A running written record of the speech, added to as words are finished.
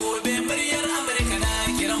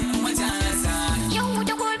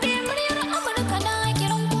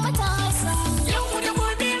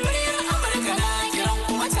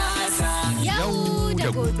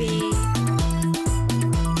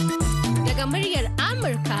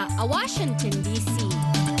a Washington DC.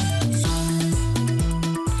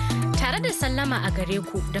 Tare da sallama a gare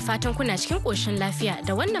ku da fatan kuna cikin ƙoshin lafiya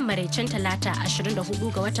da wannan maraicen talata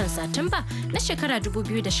 24 ga watan Satumba na shekara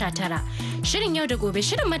 2019. Shirin yau da gobe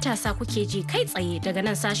shirin matasa kuke ji kai tsaye daga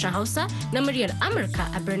nan sashen Hausa na muryar Amurka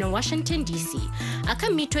a birnin Washington DC.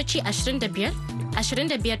 Akan mitoci 25,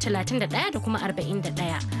 31 da kuma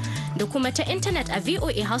 41. Da kuma ta intanet a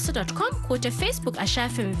voahausa.com ko ta Facebook a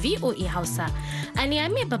shafin VOA Hausa. A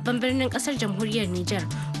Niamey babban birnin kasar jamhuriyar Nijar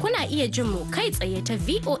kuna iya jin mu kai tsaye ta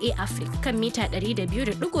VOA Africa kan mita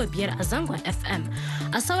 200.5 a zangon FM.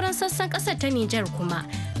 A sauran sassan kasar ta Nijar kuma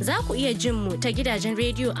za ku iya jin mu ta gidajen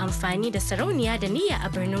rediyo amfani da sarauniya da niyya a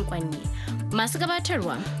birnin Kwanni. Masu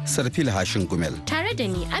gabatarwa Sarfil Hashin Gumel tare da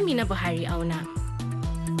ni Amina Buhari Auna.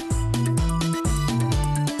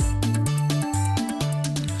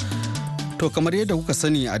 To kamar yadda kuka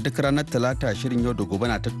sani a duk ranar talata shirin yau da gobe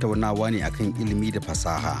na tattaunawa ne akan ilimi da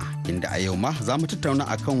fasaha inda a yau ma za mu tattauna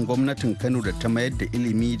akan gwamnatin Kano da ta mayar da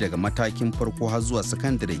ilimi daga matakin farko har zuwa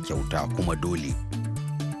sakandare kyauta kuma dole.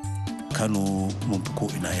 Kano mun fi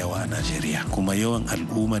ko'ina yawa a Najeriya kuma yawan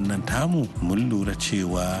al'umman nan tamu mun lura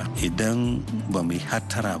cewa idan ba mu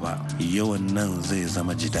hattara ba yawan nan zai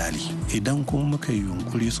zama jidali idan kuma muka yi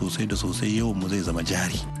yunkuri sosai da sosai yawan mu zai zama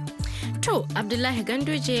jari. To, Abdullahi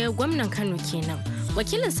Gandoje gwamnan Kano kenan.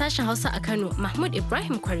 Wakilin sashen Hausa a Kano, Mahmud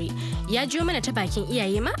Ibrahim Kwari, ya jiyo mana ta bakin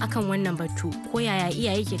iyaye ma akan wannan batu. Ko yaya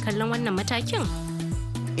iyaye ke kallon wannan matakin?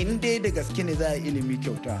 In dai da gaske ne za a ilimi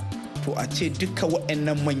kyauta, to a ce duka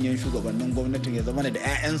waɗannan manyan shugabannin gwamnatin ya zama da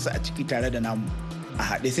 'ya'yansu a ciki tare da namu. A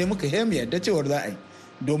haɗe sai muka mu yadda cewar za a yi.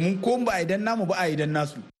 Domin ko ba a idan namu ba a idan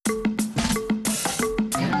nasu.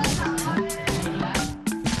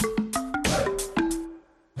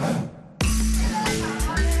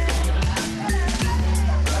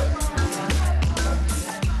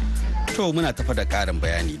 To muna tafa da ƙarin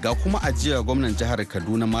bayani ga kuma ajiya gwamnan jihar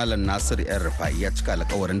Kaduna Malam Nasiru ‘yan Rufa'i ya cika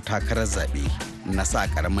alkawarin takarar zaɓe na sa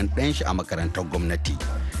ƙaramin ɗan shi a makarantar gwamnati.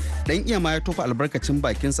 Ɗan iya ma ya tofa albarkacin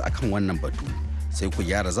bakinsa akan wannan batu. Sai ku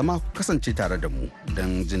gyara zama ku kasance tare da mu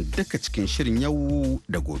don jin duka cikin shirin yau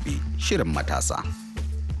da gobe, shirin matasa.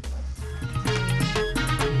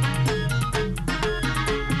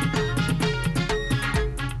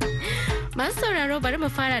 Masu sauraro bari mu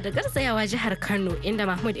fara da garzayawa jihar Kano inda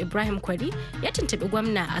Mahmud Ibrahim Kwari ya tuntuɓi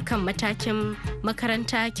gwamna akan matakin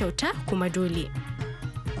makaranta kyauta kuma dole.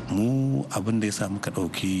 Mu abin da ya sa muka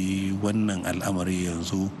ɗauki wannan al'amari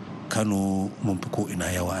yanzu Kano mun fi ko'ina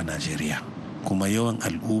yawa a Najeriya. Kuma yawan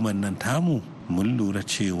al'umman nan tamu mun lura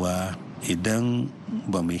cewa idan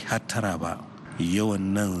ba mu hattara ba yawan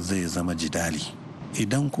nan zai zama jidali.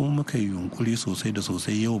 Idan kuma muka yi yunkuri sosai da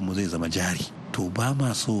sosai yawan mu zai zama jari. To ba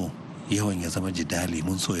ma so yawan ya zama jidali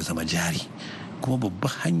mun so ya zama jari kuma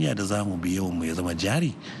babban hanya da za mu bi yawan mu ya zama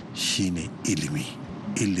jari shine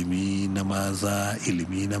ilimi na maza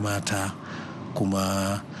ilimi na mata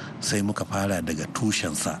kuma sai muka fara daga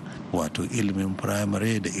tushensa wato ilimin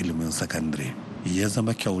firamare da ilimin sakandare ya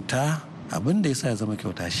zama kyauta. Abin da yasa ya zama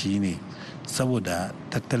kyauta shine saboda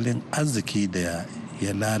tattalin arziki da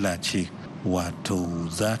ya lalace wato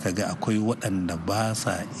za ka ga akwai waɗanda ba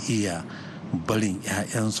sa iya barin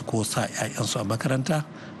 'ya'yansu ko sa 'ya'yansu a makaranta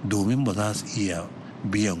domin ba za su iya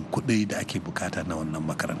biyan kuɗi da ake bukata na wannan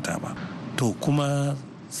makaranta ba. To kuma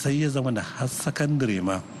sai ya zama da har sakandare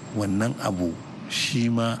ma wannan abu shi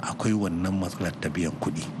ma akwai wannan matsalar ta biyan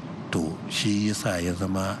kuɗi. To shi yasa ya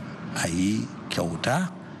zama a yi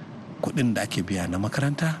kyauta kuɗin da ake biya na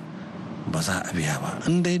makaranta ba za a biya ba.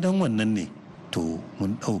 In dai don wannan ne to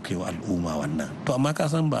mun ɗauke wa al'umma wannan. To amma ka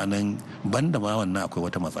san ba nan banda ma wannan akwai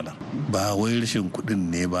wata matsala ba wai rashin kuɗin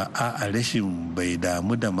ne ba a rashin bai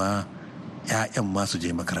damu da ma 'ya'yan ma su je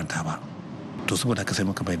makaranta ba. To saboda haka sai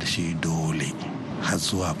muka bai da shi dole har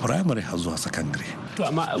zuwa firamare har zuwa sakandare. To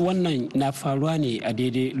amma wannan na faruwa ne a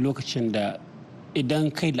daidai lokacin da idan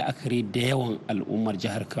kai la'akari da yawan al'ummar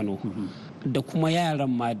jihar Kano da kuma yaran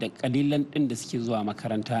ma da kalilan din da suke zuwa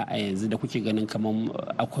makaranta a yanzu da kuke ganin kamar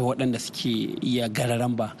akwai waɗanda suke iya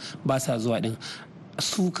gararan ba sa zuwa din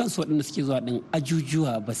su kansu waɗanda suke zuwa din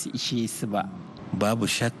ajujuwa ba su ishe su ba. Babu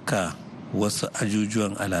shakka wasu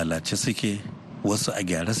ajujuwan a lalace suke wasu a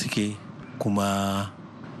gyara suke kuma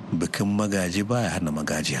bikin magaji baya hana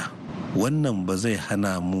magajiya. Wannan ba zai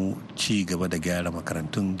hana mu ci gaba da gyara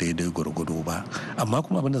makarantun daidai gwargwado ba amma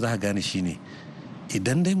kuma abin da za ka gane shine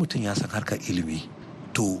idan dai mutum ya san harkar ilimi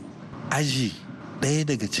to aji ɗaya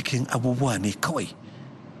daga cikin abubuwa ne kawai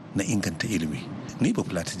na inganta ilimi. Ni ba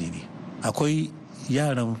Fulatani ne, akwai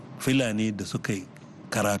yaran Fulani da suka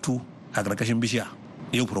karatu a ƙarƙashin bishiya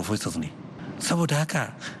yau professors ne. Saboda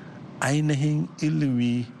haka ainihin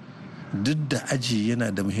ilimi duk da aji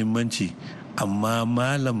yana da muhimmanci, amma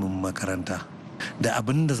malamin makaranta da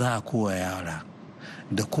abin da za a kowa yara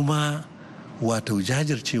da kuma wato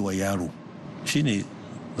jajircewa yaro shine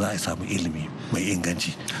za a samu ilimi mai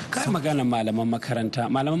inganci. Kai magana malaman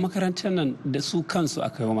makarantar nan da su kansu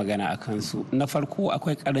aka yi magana a kansu. Na farko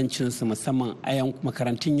akwai karancin su musamman a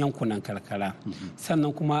makarantun yankunan karkara,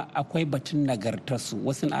 sannan kuma akwai batun nagartarsu.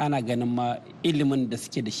 Wasu ana ganin ma ilimin da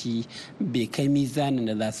suke da shi bai kai mizanin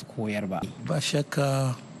da za su koyar ba. Ba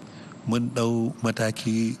shakka mun ɗau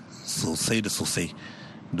mataki sosai da sosai,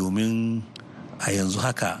 domin a yanzu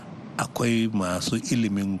haka akwai masu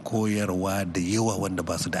ilimin koyarwa da yawa wanda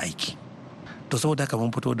ba su da aiki. To saboda haka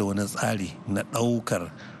mun fito da wani tsari na ɗaukar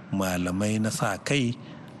malamai na sa kai,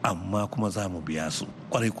 amma kuma za mu biya su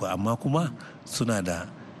kwarai kuwa, amma kuma suna da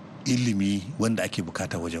ilimi wanda ake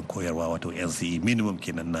bukata wajen koyarwa, wato NCE minimum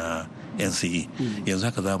kenan na NCE. Yanzu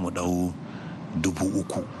haka za mu ɗau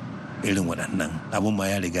 3,000 irin waɗannan. Abin ma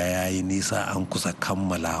ya riga ya yi nisa, an kusa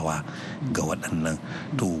kammalawa ga waɗannan.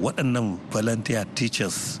 To waɗannan volunteer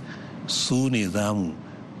teachers su ne za mu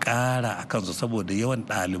ƙara a kansu saboda yawan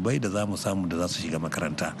ɗalibai da za mu samu da za su shiga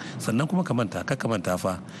makaranta. Sannan kuma kamanta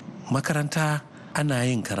fa makaranta ana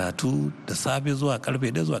yin karatu da safe zuwa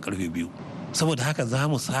karfe 1 zuwa karfe 2. Saboda haka za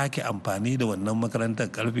mu sake amfani da wannan makarantar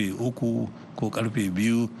karfe 3 ko karfe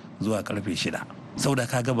 2 zuwa karfe 6. Saboda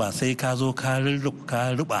kaga ba sai ka zo ka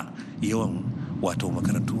ruba yawan wato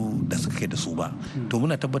makarantu da suka kai da su ba. To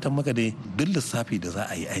muna tabbatar maka dai duk lissafi da za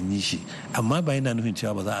a yi an yi shi, amma ba yana nufin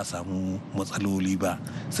cewa ba za a samu matsaloli ba.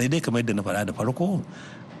 Sai dai kamar yadda na faɗa da farko,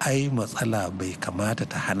 ai matsala bai kamata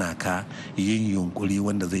ta hana ka yin yunkuri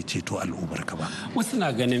wanda zai ceto al'ummarka ba. Wasu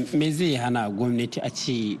na ganin me zai hana gwamnati a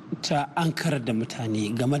ce ta ankar da mutane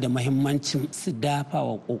game da mahimmancin su dafa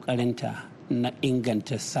wa kokarinta na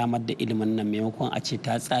inganta samar da ilimin nan, maimakon a ce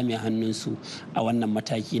ta tsame hannunsu a wannan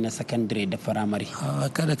mataki na sakandare da firamare.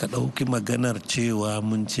 Kada ka ɗauki maganar cewa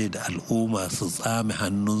mun ce da al'umma su tsame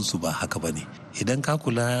hannunsu, ba haka ba ne. Idan ka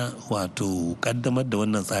kula wato kaddamar da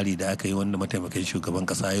wannan tsari da aka yi wanda mataimakin shugaban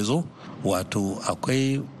kasa ya zo, wato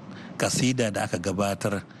akwai kasida da aka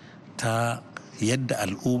gabatar ta yadda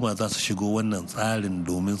al'umma za su shigo wannan tsarin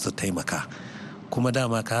domin su taimaka. Kuma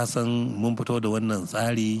dama ka san mun fito da wannan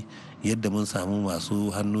tsari yadda mun samu masu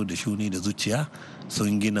hannu da shuni da zuciya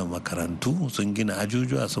sun gina makarantu, sun gina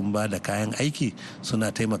ajujuwa, sun ba da kayan aiki, suna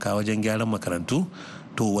taimaka wajen gyaran makarantu.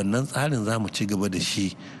 To wannan tsarin za mu ci gaba da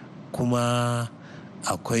shi. Kuma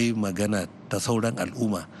akwai magana ta sauran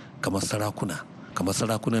al'umma kamar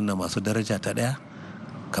sarakunan na masu daraja ta ɗaya,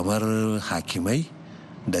 kamar hakimai,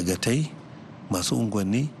 dagatai, masu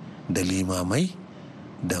unguwanni da limamai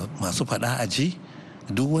da masu faɗa aji.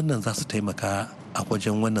 Duk wannan za su taimaka a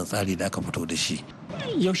wajen wannan tsari da aka fito da shi.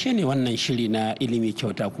 Yaushe ne wannan shiri na ilimi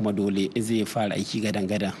kyauta kuma dole zai fara aiki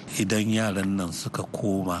gadan-gadan? Idan yaran nan suka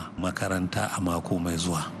koma makaranta a mako mai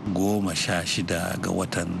zuwa 16 ga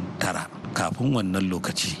watan 9, kafin wannan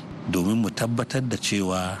lokaci, domin mu tabbatar da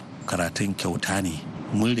cewa karatun kyauta ne,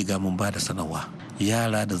 mun riga mun ba da sanarwa.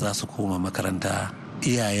 Yara da za su koma makaranta,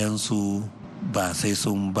 iyayensu ba sai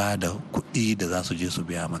sun ba da kuɗi da za su je su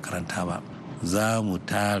biya makaranta ba. Za mu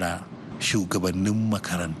tara shugabannin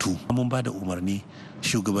makarantu. Mun ba da umarni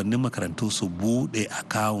shugabannin makarantu su buɗe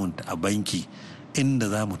akawunt a banki inda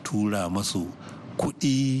za mu tura masu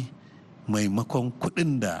kuɗi maimakon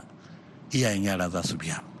kuɗin da iyayen yara za su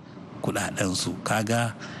biya kuɗaɗensu.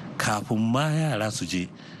 Kaga kafin ma yara su je,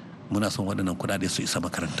 muna son waɗannan kuɗaɗe su isa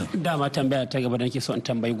makarantun. Dama tambaya ta gaba da nake so in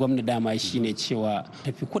tambayi gwamna dama shine cewa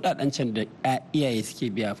tafi kuɗaɗen can da iyaye suke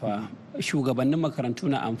biya fa shugabannin makarantu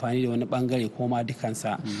na amfani da wani bangare ko ma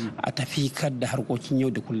dukansa a tafi da harkokin yau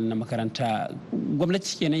da kullum na makaranta.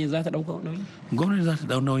 Gwamnati kenan za ta ɗauka nauyi? Gwamnati za ta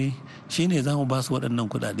ɗau nauyi. Shine za mu ba su waɗannan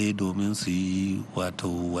kuɗaɗe domin su yi wato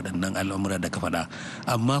waɗannan al'amura da ka faɗa.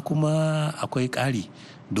 Amma kuma akwai ƙari,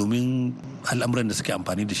 domin al'amuran da suke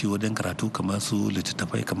amfani da shi wajen karatu kamar su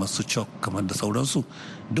littattafai, kamar su chalk, kamar da sauransu,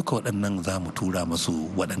 duka waɗannan za mu tura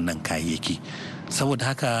masu waɗannan kayayyaki. Saboda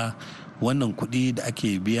haka wannan kuɗi da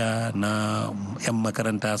ake biya na 'yan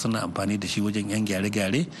makaranta suna amfani da shi wajen 'yan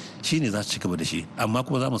gyare-gyare shi ne za su ci gaba da shi. Amma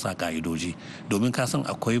kuma za mu sa ka'idoji, domin ka san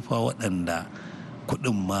akwai fa waɗanda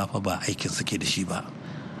kuɗin ma fa ba aikin suke da shi ba.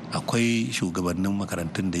 Akwai shugabannin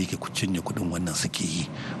makarantun da yake cinye kuɗin wannan suke yi,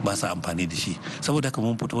 ba su amfani da shi. Saboda haka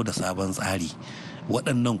mun fito da sabon tsari.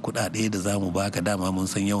 Waɗannan kuɗaɗe da za mu baka, dama mun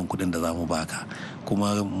san yawan kuɗin da za mu baka,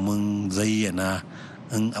 kuma mun zayyana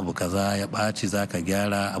in abu kaza ya ɓaci za ka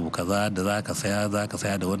gyara, abu kaza da za ka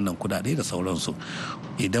saya da wannan kuɗaɗe da sauransu.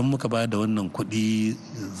 Idan muka ba da wannan kuɗi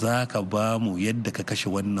za ka ba mu yadda ka kashe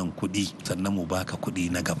wannan kuɗi sannan mu baka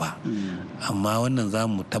kuɗi na gaba. Amma wannan za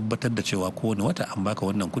mu tabbatar da cewa kowane wata an baka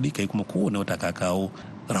wannan kuɗi, kai kuma kowane wata ka kawo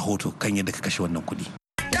rahoto kan yadda ka kashe wannan kuɗi.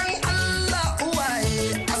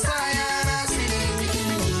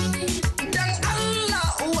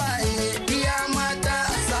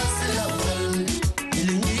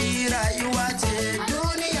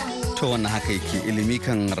 To wannan haka yake, ilimi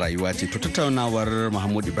kan rayuwa ce. To tattaunawar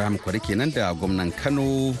Mahmud Ibrahim Kwari kenan da gwamnan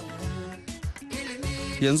Kano.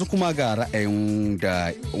 Yanzu kuma ga ra'ayin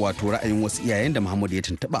wasu iyayen da Mahmud ya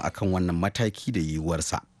tuntuɓa akan wannan mataki da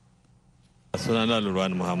yiwuwarsa. Sunana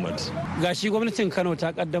Lurwan Muhammad. Gashi gwamnatin Kano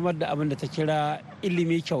ta kaddamar da abin da ta kira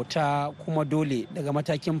ilimi kyauta kuma dole daga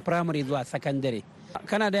matakin firamare zuwa sakandare.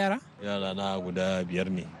 Kana da yara? Yara na guda 5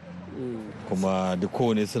 ne. Kuma duk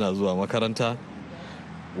kowane suna zuwa makaranta.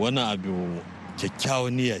 Wannan abu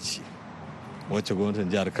kyakkyawan niyya ce wacce gwamnatin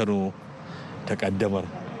jihar Kano ta kaddamar,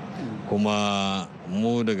 kuma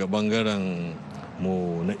mu daga bangaren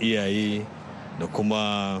mu na iyaye da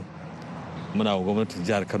kuma muna wa gwamnatin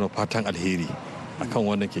jihar Kano fatan alheri akan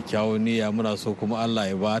wannan kyakkyawan niyya. Muna so kuma Allah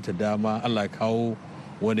ya ba ta dama, Allah ya kawo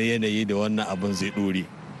wani yanayi da wannan abin zai dore,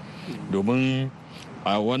 domin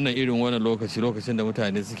a wannan lokacin da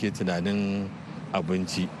mutane suke tunanin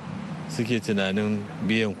abinci, suke tunanin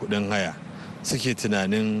biyan kuɗin haya, suke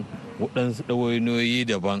tunanin waɗansu ɗawainiyoyi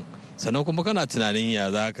daban, sannan kuma kana tunanin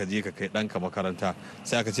ya za ka je ka kai ɗanka makaranta,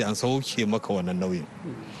 sai aka ce an sauke maka wannan nauyin.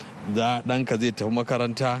 Ɗanka zai tafi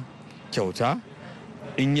makaranta kyauta,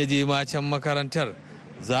 in ya je ma can makarantar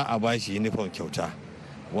za a ba shi yunifom kyauta.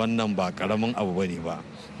 Wannan ba ƙaramin abu bane ba.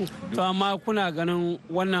 To amma kuna ganin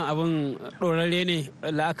wannan abin ɗorarre ne,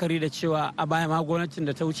 la'akari da cewa a baya ma gwamnatin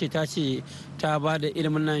da ta wuce ta ce ta ba da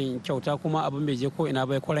ilimin nan kyauta kuma abin bai je ko ina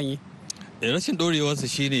bai kwaranye? Rashin ɗorewarsa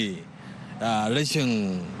shine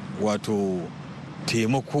rashin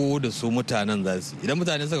taimako da su mutanen za su. Idan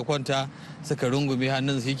mutane suka kwanta suka rungume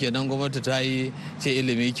hannun su kenan gwamnati ta yi ce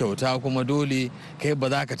ilimi kyauta kuma dole, kai ba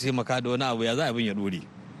za ka taimaka da wani abu, ya za abin ya ɗore.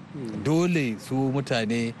 Dole su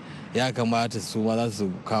mutane ya kamata su ma za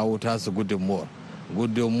su kawo tasu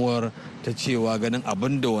gudunmuwar ta cewa ganin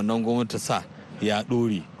abin da wannan gwamnati sa ya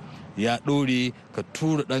ɗore ka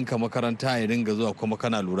tura ɗanka makaranta ya dinga zuwa kuma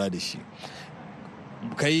kana lura da shi.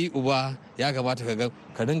 Kai uba ya kamata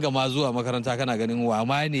ka dinga ma zuwa makaranta kana ganin wa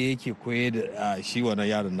ma ne yake koye da shi wannan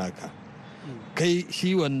yaron naka. Kai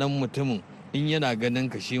shi wannan mutumin in yana ganin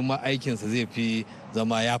ka shi ma aikinsa zai fi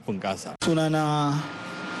zama ya bunƙasa. Sunana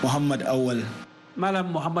Muhammad Awal.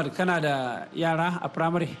 Malam Muhammad, kana da yara a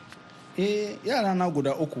firamare? Yara na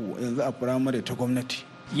guda 3 yanzu a firamare ta gwamnati.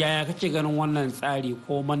 Yaya kake ganin wannan tsari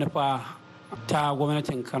ko manufa ta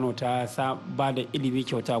gwamnatin Kano ta ba da ilimi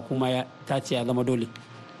kyauta kuma ta ce ya zama dole?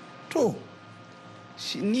 To,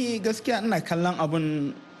 ni gaskiya ina kallon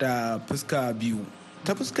abin da fuska biyu.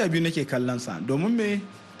 Ta fuska biyu nake kallon sa, domin me?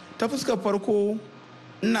 Ta fuskar farko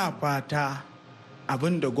ina fata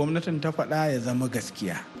abin da gwamnatin ta faɗa ya zama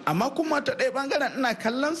gaskiya. Amma kuma ta ɗaya ɓangaren ina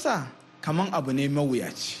kallon sa kamar abu ne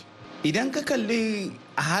mawuyaci. Idan ka kalli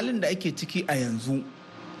a halin da ake ciki a yanzu,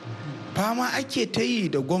 fama ake ta yi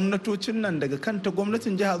da gwamnatocin nan, daga kanta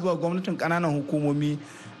gwamnatin jiha zuwa gwamnatin ƙananan hukumomi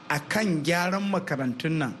a kan gyaran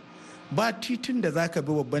makarantun nan. Ba titin da za ka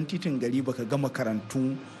bi babban titin gari baka ga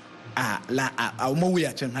makarantu a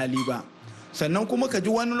mawuyacin hali ba. Sannan kuma ka ji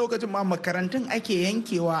wani lokacin ma makarantun ake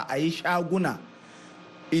yankewa a yi shaguna.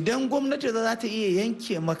 Idan gwamnati za ta iya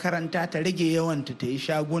yanke makaranta ta rage yawanta ta yi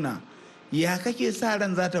shaguna, ya kake sa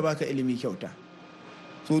ran za ta baka ilimi kyauta?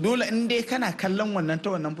 So dole in dai kana kallon wannan ta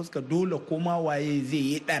wannan fuska, dole koma waye zai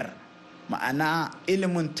yi ɗar, ma'ana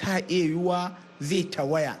ilimin ta iya yiwuwa zai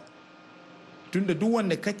tawaya. Tunda duk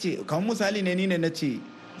wanda kace, kamar misali ne, ni ne nace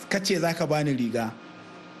kace zaka bani riga,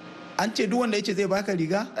 an ce duk wanda yace zai baka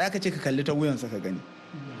riga aka ce ka kalli ta wuyansa ka gani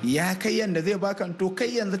ya kai yanda zai baka, to kai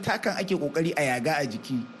yanzu takan ake kokari a yaga a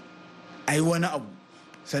jiki ai wani abu,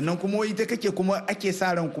 sannan kuma wai ita kake kuma ake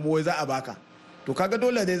sa ran kuma wai za a baka. To kaga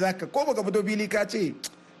dole dai zaka, ko baka fito fili ka ce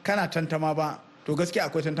kana tantama ba, to gaskiya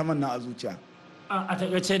akwai tantaman nan a zuciya. A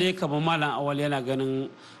takaice dai kamar Malam Awal yana ganin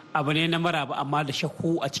abu ne na maraba amma da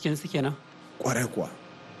shakku a cikin su kenan. Kwarai kuwa,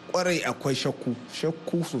 kwarai akwai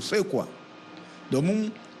shakku sosai kuwa,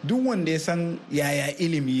 domin duk wanda ya san yaya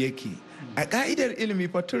ilimi yake, a ka'idar ilimi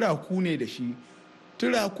fa turaku ne da shi,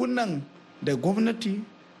 turakun nan da gwamnati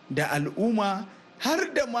da al'umma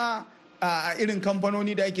har da ma a irin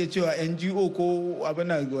kamfanoni da ake cewa NGO ko abin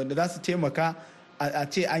wanda za su taimaka a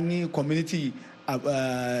ce an yi community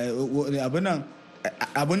abin nan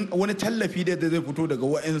wani tallafi da zai fito daga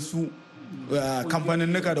wa'ansu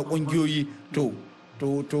kamfaninnika da kungiyoyi to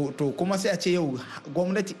kuma sai a ce yau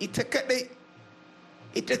gwamnati ita kadai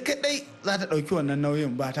za ta ɗauki wannan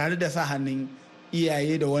nauyin ba tare da sa hannun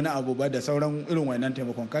iyaye da wani abu ba da sauran irin wannan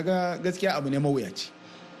taimakon. Kaga gaskiya abu ne mawuyaci.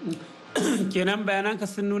 Kenan bayananka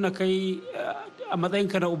sun nuna kai a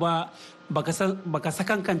matsayinka na uba baka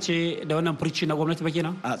sakankance da wannan furci na gwamnati ba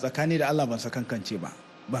kenan? A tsakani da Allah ban sakankance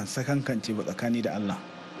ba tsakani da Allah.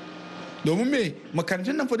 Domin me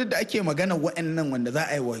makarantun nan fadar da ake magana wa'annan wanda za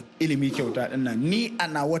a yi wa ilimi kyauta din nan, ni a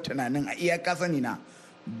nawa tunanin a iyaka sani na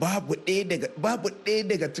babu ɗaya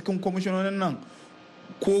daga cikin kwamishinonin nan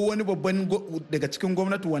ko wani babban daga cikin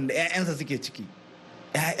gwamnati wanda 'ya'yansa suke ciki.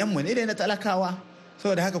 'Ya'yanmu ne dai na talakawa,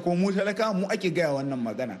 saboda haka ko mu talakawa mu ake gaya wannan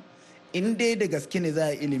magana. In dai da gaske ne za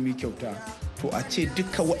a yi ilimi kyauta, to a ce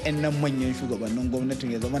duka wa'annan manyan shugabannin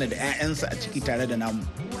gwamnatin ya zama da 'ya'yansa a ciki tare da namu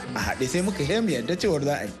a haɗe, sai muka yadda cewar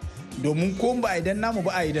za a yi, domin ko ba a idan namu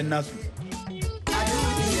ba a idan nasu.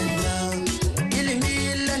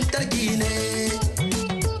 Ilimi lantarki ne.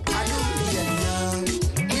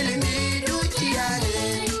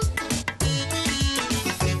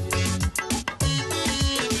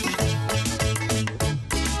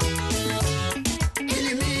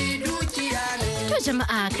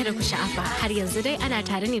 Jama'a kada ku sha'afa, har yanzu dai ana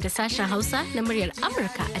tare ne da sashen Hausa na muryar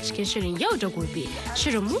Amurka a cikin shirin Yau da Gobe,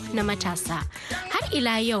 shirinmu na matasa. Har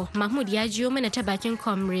ila yau Mahmud ya jiyo mana ta bakin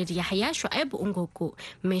Comrade Yahaya Shu'aibu Ungogo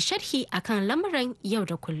mai sharhi akan lamuran yau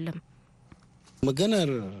da kullum. Maganar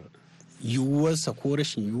yiwuwarsa ko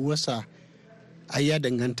rashin yiwuwarsa ai ya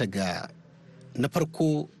danganta ga na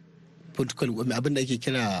farko abin da ake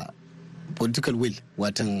kira political will,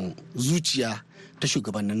 watan zuciya ta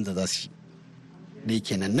shugabannin da za su yi. Da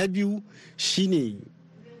kenan na biyu shine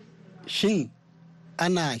shin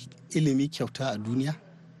ana ilimi kyauta a duniya,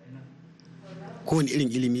 kowane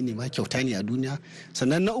irin ilimi ne ma kyauta ne a duniya.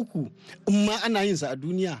 Sannan na uku, in ma ana yin sa a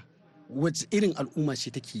duniya wacce irin al'umma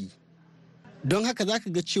ce take yi. Don haka za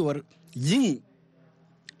ka ga cewar yin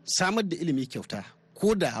samar da ilimi kyauta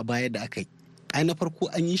ko da a baya da aka yi, ai na farko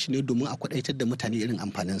an yi shi ne domin a kwadaitar da mutane irin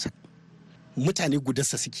amfaninsa. Mutane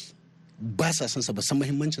gudarsa suke, ba sa son sa, ba san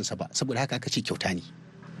muhimmancinsa ba, saboda haka aka ce kyauta ne.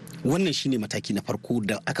 Wannan shine mataki na farko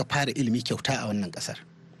da aka fara ilimi kyauta a wannan kasar.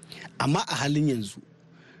 Amma a halin yanzu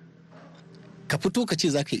ka fito ka ce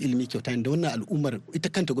za ka yi ilimi kyauta da wannan al'ummar, ita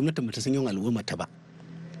kanta gwamnatin ba ta san yawan al'ummar ta ba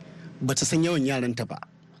ta san yawan yaranta ba.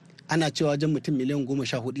 Ana cewa wajen mutum miliyan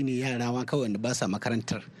 14 ne yara ma kawai wanda ba sa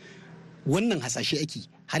makarantar. Wannan hasashe ake,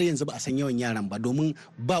 har yanzu ba a san yawan yaran ba, domin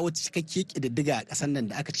ba wata cikakke ƙididdiga a ƙasar nan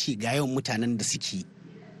da aka ce ga yawan mutanen da suke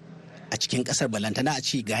a cikin kasar, balantana a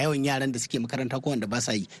ce ga yawan yaran da suke makaranta ko wanda ba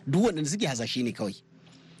sa yi. Duk wanda suke hasashe ne kawai.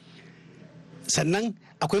 Sannan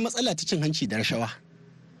akwai matsala ta cin hanci da rashawa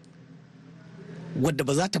wadda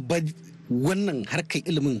ba za ta bar wannan harkar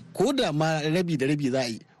ilimin, ko da ma rabi da rabi za a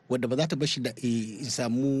yi, wadda ba za ta bar shi da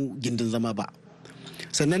samu gindin zama ba.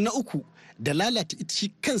 Sannan na uku, da lalata shi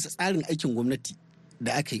kansa tsarin aikin gwamnati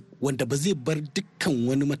da aka yi, wanda ba zai bar dukkan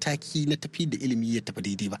wani mataki na tafi da ilimi ya tafi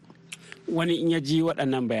daidai ba. Wani in ya ji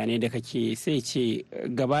waɗannan bayanai da kake sai ce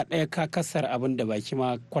gaba ɗaya ka kasar abin da baki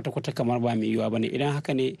ma kwata-kwata kamar ba mai yiwuwa ba ne. Idan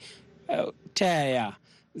haka ne ta yaya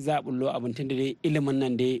za a bullo abin tun da dai ilimin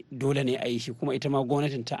nan dai dole ne a yi shi, kuma ita ma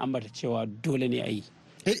gwamnatin ta ambata cewa dole ne a yi.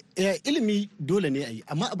 Ilimi dole ne a yi,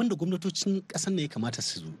 amma abin da gwamnatocin ƙasar ne ya kamata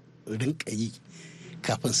su rinka yi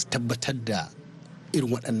kafin su tabbatar da irin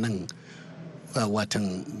waɗannan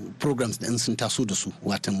watan programs da sun taso da su,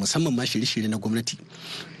 watan musamman ma shirye-shirye na gwamnati.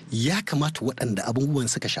 Ya kamata waɗanda abubuwan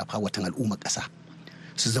suka shafa watan al'ummar ƙasa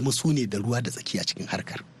su zama su ne da ruwa da tsaki a cikin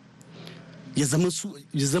harkar. Ya zama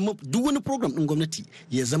duk wani program ɗin gwamnati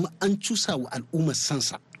ya zama an cusa wa al'ummar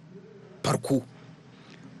sansa farko.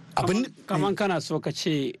 Kaman kana so ka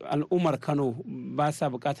ce al'ummar Kano ba sa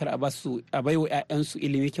bukatar a bai wa 'ya'yansu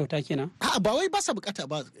ilimi kyauta kenan? Ba wai ba sa bukatar a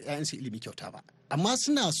ba 'ya'yansu ilimi kyauta ba, amma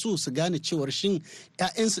suna so su gane cewar shin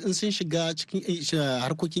 'ya'yansu in sun shiga cikin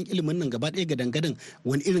harkokin ilimin nan gaba ɗaya gadan-gadan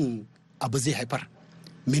wani irin abu zai haifar,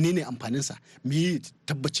 menene amfaninsa, me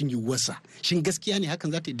tabbacin yiwuwarsa, shin gaskiya ne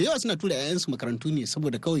hakan za ta yi. Da yawa suna tura 'ya'yansu makarantu ne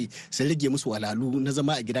saboda kawai su rage musu walalu na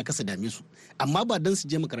zama a gida kasa dame su, amma ba don su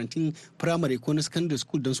je makarantun firamare ko na secondary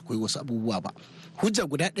school don su koyi wasu abubuwa ba. Hujja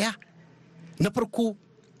guda ɗaya, na farko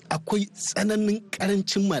akwai tsananin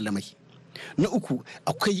karancin malamai,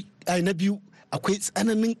 na biyu akwai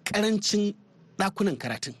tsananin karancin ɗakunan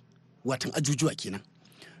karatun, watan ajujuwa kenan.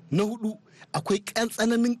 Na hudu akwai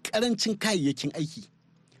tsananin karancin kayayyakin aiki.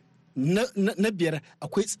 Na biyar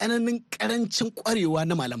akwai tsananin karancin kwarewa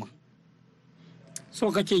na malaman.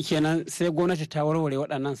 So kake kenan sai gwamnati ta warware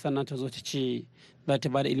waɗannan sannan ta zo ta ce za ta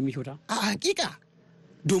bada ilimi kyauta? A hakika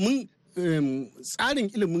domin tsarin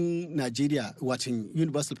ilimin Najeriya watan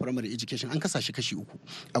Universal Primary Education an kasa shi kashi 3.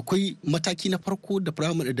 Akwai mataki na farko da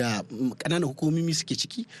primary da ƙananan hukumomi suke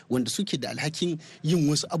ciki wanda suke da alhakin yin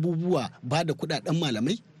wasu abubuwa ba da kuɗaɗen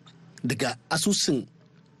malamai daga asusun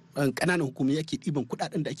ƙananan hukumomi ake ɗiban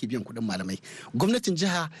kuɗaɗen da ake biyan kuɗin malamai. Gwamnatin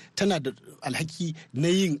jiha tana da alhaki na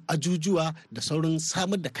yin ajujuwa da sauran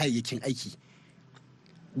samar da kayayyakin aiki.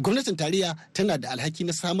 Gwamnatin tarayya tana da alhaki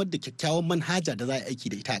na samar da kyakkyawan manhaja da za a aiki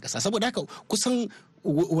da ita a ƙasa. Saboda haka kusan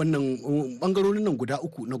wannan bangarorin nan guda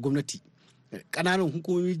 3 na gwamnati, ƙananan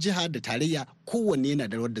hukumomi, jiha da tarayya, kowanne yana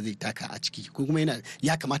da rawar da zai taka a ciki, ko kuma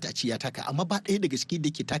ya kamata a ci ya taka, amma ba ɗaya daga ciki da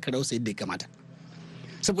ke taka rawarsa yadda ya kamata.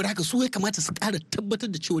 Saboda haka su ya kamata su ƙara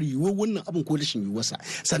tabbatar da cewar yiwuwar wannan abin ko rashin yiwuwarsa.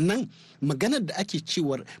 Sannan maganar da ake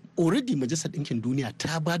cewar already majalisar ɗinkin duniya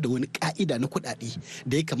ta ba da wani ƙa'ida na kuɗaɗe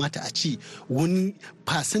da ya kamata a ci wani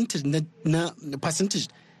percentage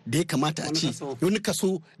da ya kamata a ce wani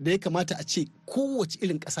kaso da ya kamata a ce kowace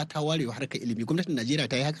irin ƙasa ta ware wa harkar ilimi. Gwamnatin Najeriya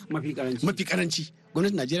ta yi haka? Mafi karanci.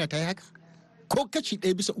 Gwamnatin Najeriya ta yi haka? Ko kashi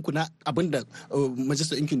 1/3 na abin da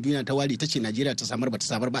majalisar ɗinkin duniya ta ware ta ce Najeriya ta samar ba ta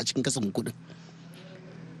samar ba a cikin kasafin kuɗin.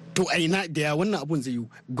 To a ina da ya wannan abun zai yi?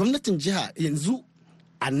 Gwamnatin jiha yanzu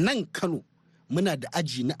a nan Kano muna da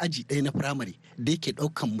aji 1 na firamare da yake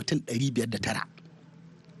ɗaukan mutum 509.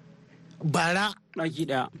 Bara aji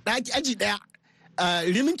ɗaya a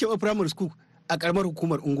Rimin Keɓe Primary School a ƙaramar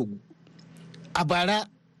hukumar Ungogu. A bara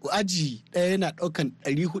aji ɗaya yana ɗaukan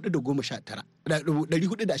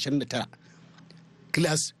 429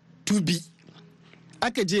 class 2B.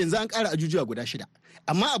 Aka je yanzu an ƙara ajujuwa guda 6.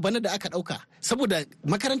 Amma a bana da aka ɗauka saboda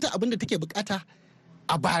makaranta abin da take bukata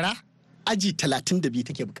a bara aji 32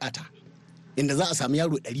 take bukata, inda za a samu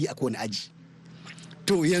yaro 100 a kowane aji.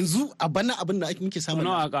 To yanzu a bana abin da muke samu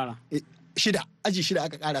nawa a ƙara? 6, aji 6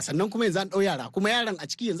 aka ƙara. Sannan kuma yanzu an ɗau yara, kuma yaran a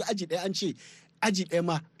ciki yanzu aji ɗaya an ce aji ɗaya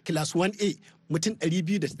ma class 1A mutum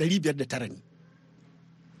 509 ne.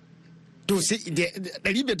 To sai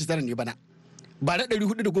 509 ne bana, bara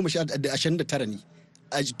 429 ne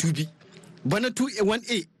aji 2B. Bana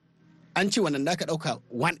 1A an ce wannan da aka ɗauka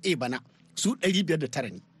 1A bana su 509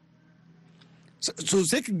 ne. So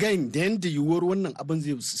sai ka gani da yadda yiwuwar wannan abin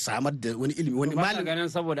zai samar da wani ilimi, wani malam. Ba ganin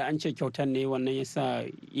saboda an ce kyautar ne wannan yasa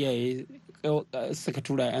iyaye suka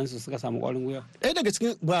tura yansu suka samu ƙwarin gwiwa. Ɗaya daga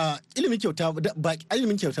cikin ba ilimin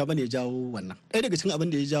kyauta ba ne ya jawo wannan. Ɗaya daga cikin abin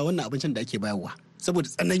da ya jawo wannan abincin da ake bayarwa. Saboda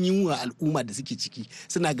tsananin wa al'umma da suke ciki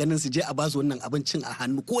suna ganin su je a basu wannan abincin a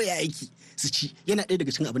hannu ko ya aiki su ci, yana ɗaya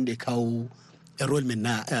daga cikin abin da ya kawo enrollment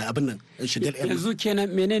na abin nan shigar yanzu. Kenan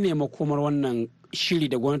menene makomar wannan shiri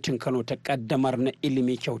da gwamnatin Kano ta kaddamar na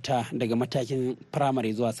ilimi kyauta daga matakin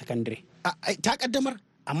firamare zuwa sakandare? Ta kaddamar,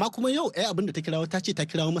 amma kuma yau abin da ta kirawo, ta ce ta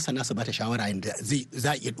kirawo masana su bata shawara yadda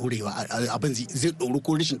za iya dorewa abin zai doru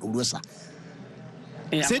ko rashin doruwarsa.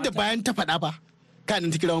 Sai da bayan ta faɗa ba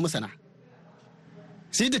kanin ta kirawo masana,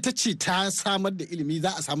 sai da ta ce ta samar da ilimi,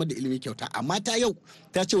 za a samar da ilimi kyauta, amma ta yau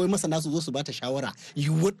ta ce wai masana su zo su bata shawara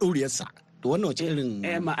yiwuwar doriyarsa. To wannan wace irin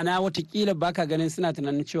ma'ana watakila baka ganin suna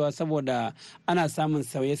tunanin cewa saboda ana samun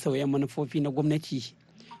sauye-sauyen manufofi na gwamnati,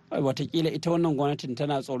 watakila ita wannan gwamnatin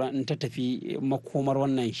tana tsoron in ta tafi makomar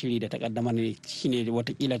wannan shiri da ta kaddamar ne, shine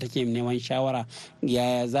watakila take neman shawara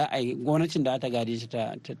yaya za a yi gwamnatin da ta gade shi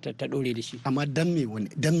ta dore da shi. Amma dan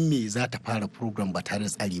me za ta fara program ba tare da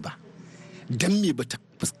tsari ba? Dan me ba ta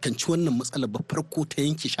fuskanci wannan matsalar ba farko ta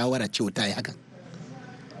yanke shawara cewa ta yi hakan?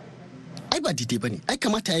 Ai ba daidai ba ne. Ai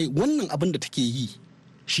kamata yi wannan abin da take yi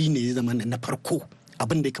shine ya zama na farko,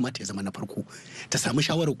 abin da ya kamata ya zama na farko. Ta samu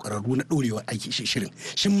shawarar ƙwararru na ɗorewar aiki shirin.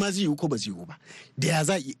 Shin ma zai yiwu ko ba zai yiwu ba? Da ya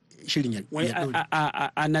za shirin ya ɗore?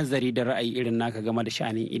 A nazari da ra'ayi irin naka game da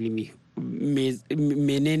sha'anin ilimi,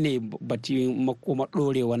 menene batun makoma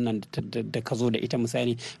ɗorewa nan da ka zo da ita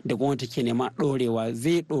misali da gwamnati ke nema ɗorewa,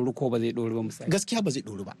 zai ɗoru ko ba zai ɗoru ba misali? Gaskiya ba zai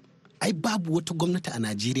ɗoru ba. Ai babu wata gwamnati a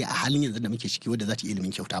Najeriya a halin yanzu da muke ciki wadda za ta iya ilimin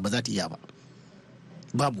kyauta, ba za ta iya ba.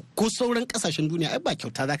 Babu. Ko sauran kasashen duniya ai ba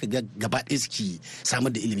kyauta za ka ga gaba ɗaya suke samar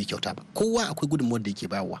da ilimi kyauta ba. Kowa akwai gudunmawar da yake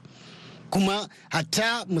bayarwa. Kuma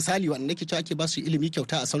hatta misali wanda nake cewa ake ba su ilimi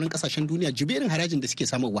kyauta a sauran kasashen duniya, jibe irin harajin da suke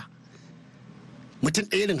samarwa. Mutum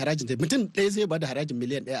ɗaya irin harajin da mutum ɗaya zai ba da harajin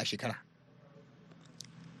miliyan 1 a shekara.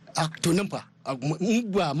 To nan fa in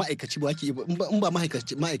ba ma'aikaci ba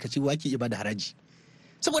ke ba da haraji.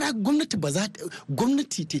 Saboda haka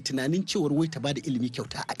gwamnati ta tunanin cewar wai ta ba da ilimi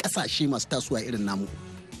kyauta a ƙasashe masu tasowa irin namu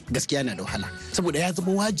gaskiya na da wahala, saboda ya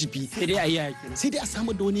zama wajibi sai dai a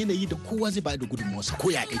samar da wani yanayi da kowa zai ba da gudunmawarsa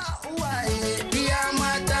ko ya kai.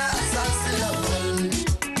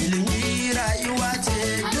 Ilimi rayuwa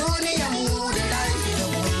ce, duniyar mu da lahira.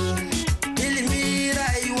 Ilimi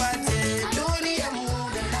rayuwa ce, duniyar mu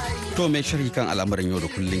da lahira. To mai sharhi kan al'amuran yau da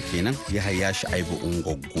kullum kenan ya haya shi aibu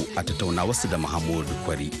ungoggo a tattauna wasu da Muhammadu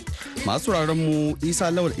Kwari. Masu mu Isa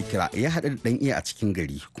Lawal Ikira ya haɗa da ɗan iya a cikin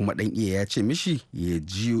gari kuma ɗan iya ya ce mishi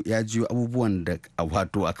ya jiyo abubuwan da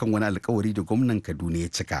wato akan wani alkawari da gwamnan Kaduna ya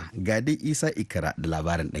cika. Ga dai Isa Ikira da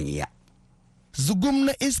labarin ɗan iya. Zugum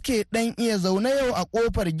na iske dan iya zaune yau a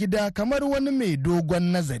kofar gida kamar wani mai dogon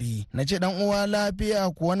nazari. Na ce dan uwa lafiya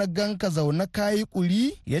kuwa na ganka zaune kayi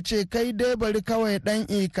kuri? Ya ce kai dai bari kawai dan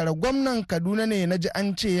ikar gwamnan Kaduna ne na ji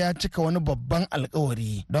an ce ya cika wani babban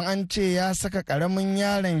alkawari. Don an ce ya saka karamin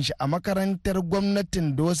yaron shi a makarantar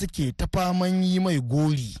gwamnatin da wasu ke ta faman yi mai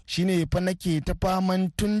gori. Shine fa nake ta faman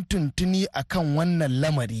tuntuntuni akan wannan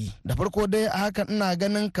lamari. Da farko dai a haka ina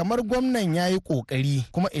ganin kamar gwamnan ya yi kokari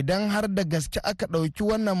kuma idan har da gaske aka ɗauki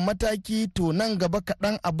wannan mataki to nan gaba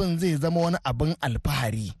kaɗan abin zai zama wani abin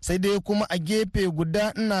alfahari. Sai dai kuma a gefe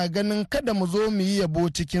guda ina ganin kada mu zo mu yi yabo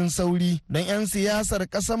cikin sauri don 'yan siyasar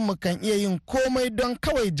ƙasar mu kan iya yin komai don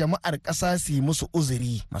kawai jama'ar ƙasa su yi musu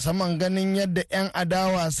uzuri, musamman ganin yadda 'yan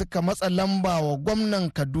adawa suka matsa lamba wa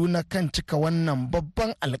gwamnan Kaduna kan cika wannan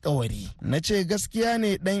babban alkawari. Na ce gaskiya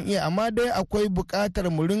ne dan iya, amma dai akwai buƙatar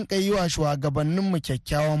mu rinka yi wa shugabanninmu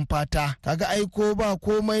kyakkyawan fata. Kaga aiko ba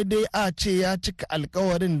komai dai a ce ya cika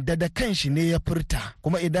alkawarin da kanshi ne ya furta,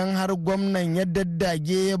 kuma idan har gwamnan ya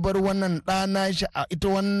daddage ya bar wannan ɗana shi a ita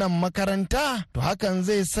wannan makaranta to hakan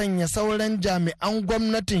zai sanya sauran jami'an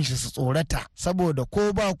gwamnatin shi su tsorata, saboda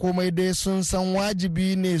ko ba komai dai sun san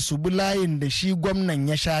wajibi ne su bi layin da shi gwamnan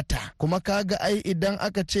ya shata. Kuma kaga ai idan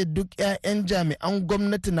aka ce duk 'ya'yan jami'an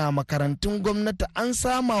gwamnati na makarantun gwamnati an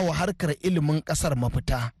sama wa harkar ilimin ƙasar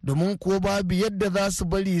mafita, domin ko babu yadda za su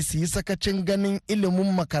bari su yi sakacin ganin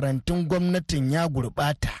ilimin makarantun gwamnatin ya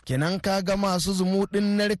gurbata. Kenan kaga masu zumuɗin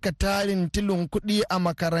narka tarin tilin kuɗi a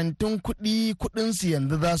makarantun kuɗinsu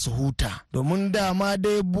yanzu za su huta, domin dama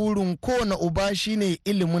dai burin kowane uba shine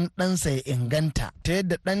ilimin ɗansa ya inganta ta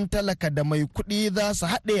yadda ɗan talaka da mai kuɗi za su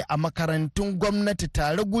haɗe a makarantun gwamnati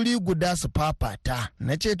tare guri guda su fafata.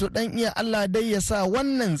 Na ce to ɗan iya Allah dai ya sa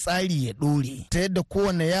wannan tsari ya ɗore ta yadda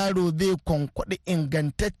kowane yaro zai kwankwaɗi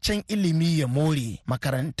ingantaccen ilimi ya more,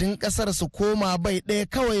 makarantun ƙasar su koma bai ɗaya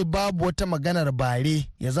kawai babu wata maganar bare.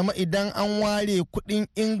 Ya zama idan an ware kuɗin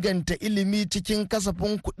inganta ilimi cikin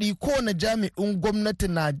kasafin kuɗi ko na jami'in gwamnati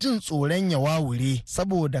na jin tsoron ya wawure,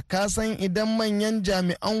 saboda kasan idan manyan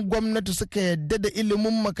jami'an gwamnati suka yadda da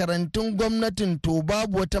ilimin makarantun gwamnatin to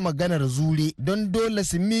babu wata maganar zure, don dole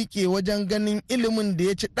su miƙe wajen ganin ilimin da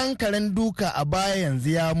ya ci ɗan karen duka a baya yanzu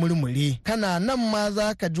ya murmure. Kana nan ma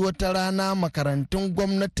za ka ji wata rana makarantun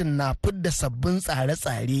gwamnatin na fidda sabbin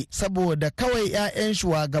tsare-tsare saboda kawai 'ya'yan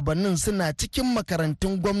shugabannin suna cikin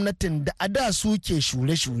makarantun gwamnatin da a da suke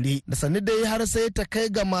shure-shure, da sani dai har sai ta kai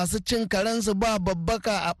ga masu cin karensu ba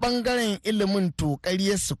babbaka a bangaren ilimin to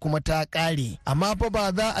ƙaryarsu kuma ta ƙare. Amma fa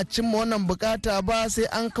ba za a cimma wannan bukata ba sai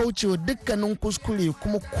an kaucewa dukkanin kuskure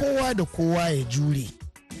kuma kowa da kowa ya jure.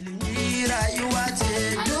 Ilimi rayuwa ce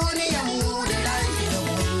duniyar mu da lahiyar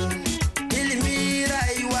mu. Ilimi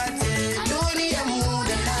rayuwa ce duniyar mu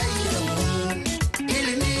da lahiyar mu.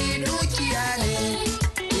 Ilimi dukiya ne.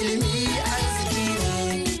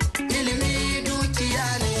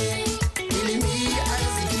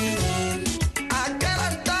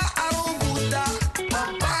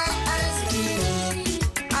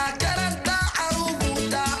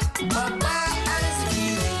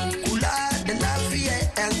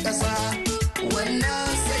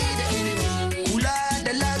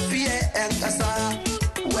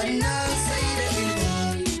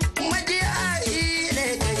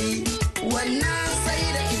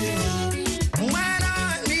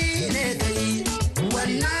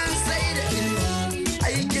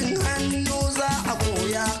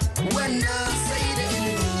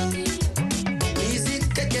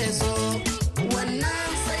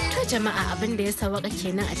 Jama'a abin da ya sawaka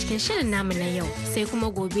kenan a cikin shirin namu na yau, sai kuma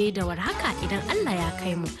gobe da warhaka idan Allah ya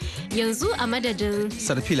kai mu. Yanzu a madadin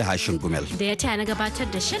Sarfila Hashin Gumel da ya taya na gabatar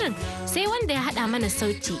da shirin, sai wanda ya hada mana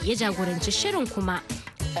sauti ya jagoranci shirin kuma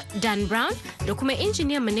Dan Brown, da kuma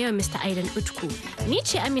injiniyan mu na yau Mr. Aidan Utku. Ni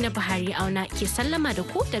ce Amina Buhari Auna ke sallama da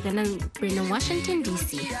ku daga nan birnin Washington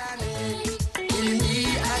DC.